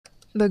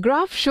The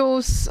graph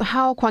shows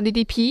how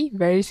quantity P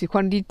varies with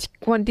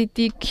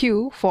quantity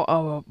Q for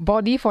our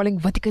body falling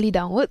vertically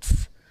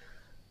downwards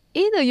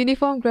in a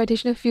uniform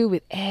gravitational field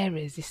with air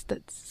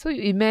resistance. So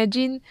you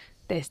imagine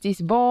there's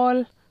this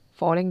ball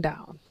falling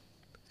down.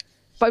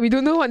 But we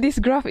don't know what this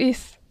graph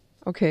is.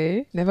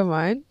 Okay, never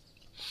mind.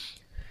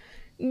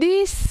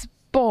 This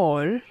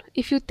ball,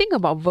 if you think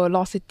about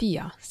velocity,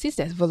 since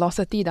there's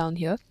velocity down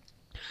here,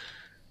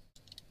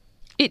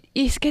 it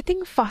is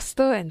getting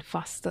faster and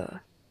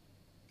faster.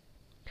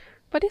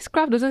 But this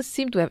graph doesn't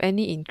seem to have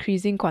any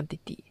increasing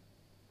quantity.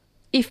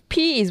 If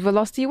P is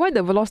velocity, why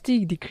the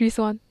velocity decrease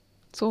one?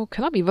 So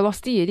cannot be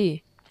velocity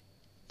already.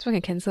 So I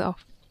can cancel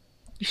off.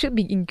 It should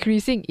be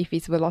increasing if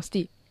it's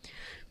velocity.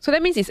 So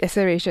that means it's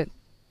acceleration.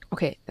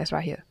 Okay, that's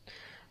right here.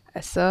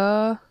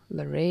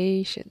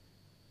 Acceleration.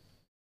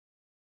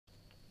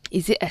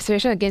 Is it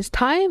acceleration against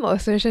time or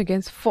acceleration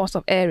against force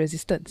of air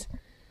resistance?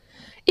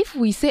 If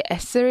we say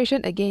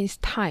acceleration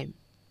against time,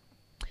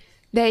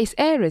 there is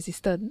air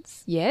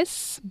resistance,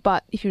 yes,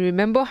 but if you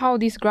remember how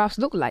these graphs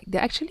look like,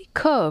 they're actually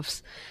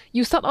curves.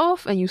 You start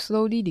off and you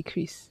slowly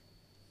decrease.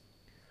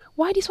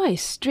 Why this one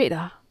is straight?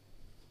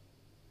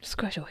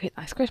 Scratch your head.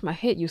 I scratch my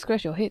head, you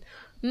scratch your head.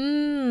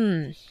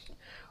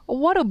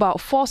 What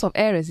about force of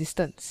air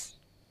resistance?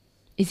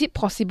 Is it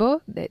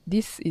possible that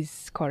this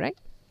is correct?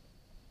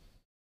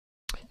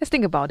 Let's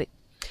think about it.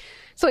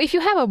 So if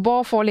you have a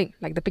ball falling,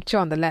 like the picture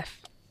on the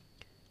left,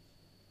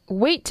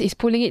 weight is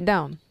pulling it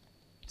down.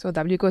 So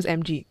W equals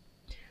mg.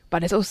 But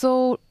there's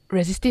also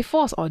resistive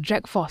force or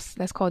drag force.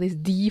 Let's call this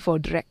D for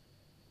drag.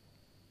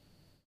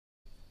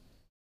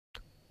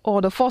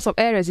 Or the force of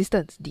air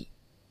resistance, D.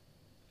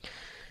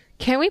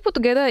 Can we put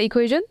together an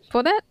equation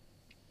for that?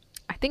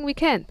 I think we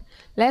can.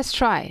 Let's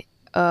try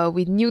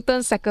with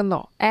Newton's second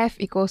law, F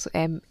equals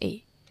to ma.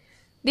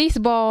 This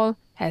ball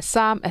has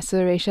some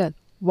acceleration.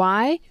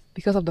 Why?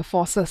 Because of the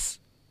forces.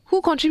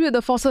 Who contribute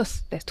the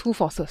forces? There's two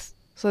forces.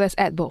 So let's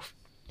add both.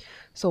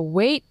 So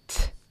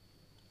weight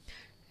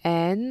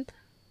and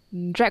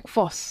drag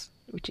force,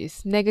 which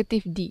is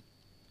negative D.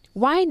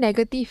 Why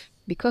negative?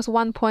 Because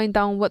 1 point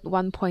downward,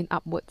 1 point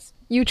upwards.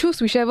 You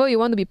choose whichever you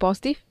want to be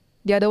positive.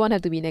 The other one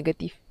have to be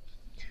negative.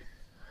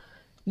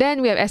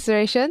 Then we have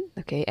acceleration.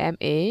 Okay,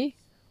 ma.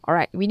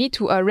 Alright, we need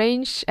to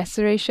arrange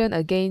acceleration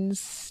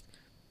against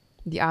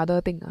the other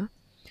thing.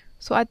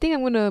 So I think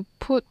I'm going to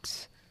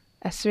put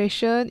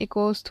acceleration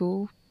equals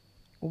to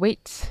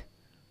weight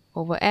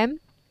over m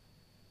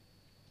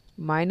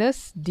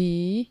minus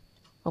d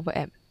over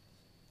m.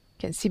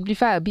 Can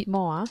simplify a bit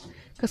more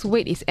because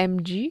weight is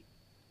mg.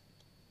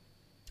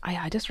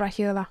 I just write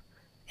here lah.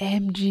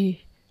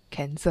 mg.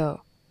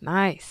 Cancel.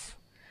 Nice.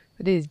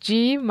 So this is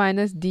g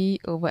minus d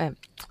over m.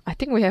 I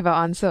think we have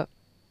our answer.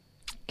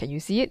 Can you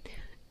see it?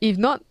 If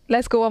not,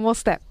 let's go one more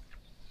step.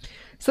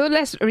 So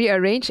let's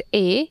rearrange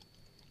a.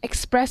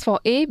 Express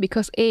for a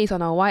because a is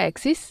on our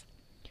y-axis.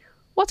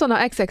 What's on our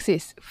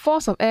x-axis?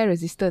 Force of air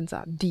resistance,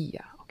 d.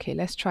 Okay,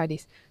 let's try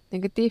this.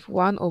 Negative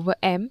 1 over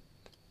m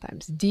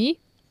times d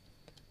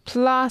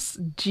plus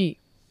g.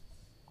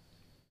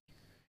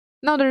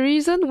 Now the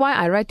reason why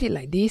I write it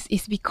like this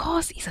is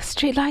because it's a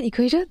straight line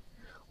equation.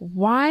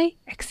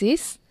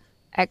 Y-axis,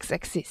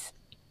 x-axis.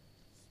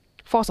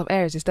 Force of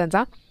air resistance.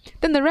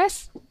 Then the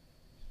rest,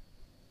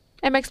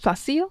 mx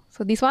plus c.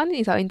 So this one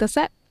is our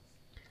intercept.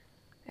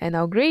 And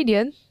our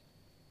gradient,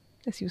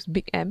 let's use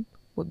big M,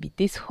 would be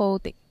this whole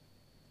thing.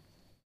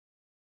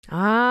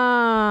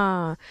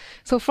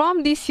 So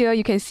from this here,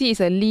 you can see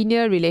it's a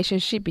linear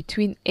relationship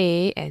between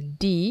A and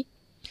D.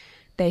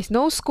 There is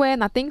no square,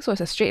 nothing, so it's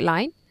a straight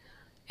line.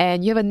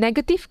 And you have a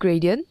negative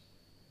gradient.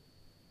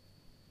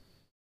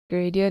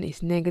 Gradient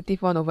is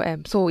negative 1 over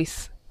m, so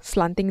it's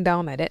slanting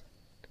down like that.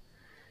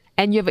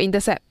 And you have an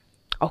intercept.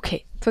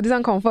 Okay, so this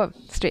one confirmed,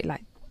 straight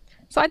line.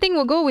 So I think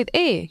we'll go with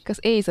A, because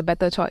A is a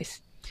better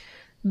choice.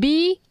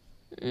 B,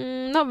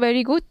 not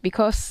very good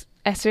because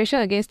acceleration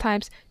against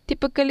times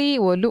typically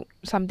will look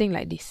something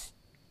like this.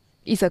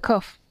 It's a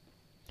curve.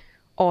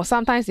 Or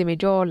sometimes they may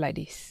draw like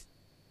this.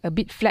 A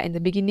bit flat in the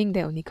beginning,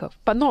 then only curve.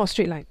 But not a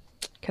straight line.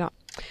 Cannot.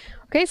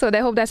 Okay, so I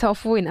hope that's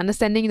helpful in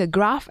understanding the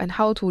graph and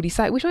how to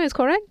decide which one is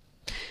correct.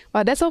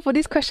 Well, that's all for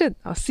this question.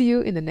 I'll see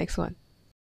you in the next one.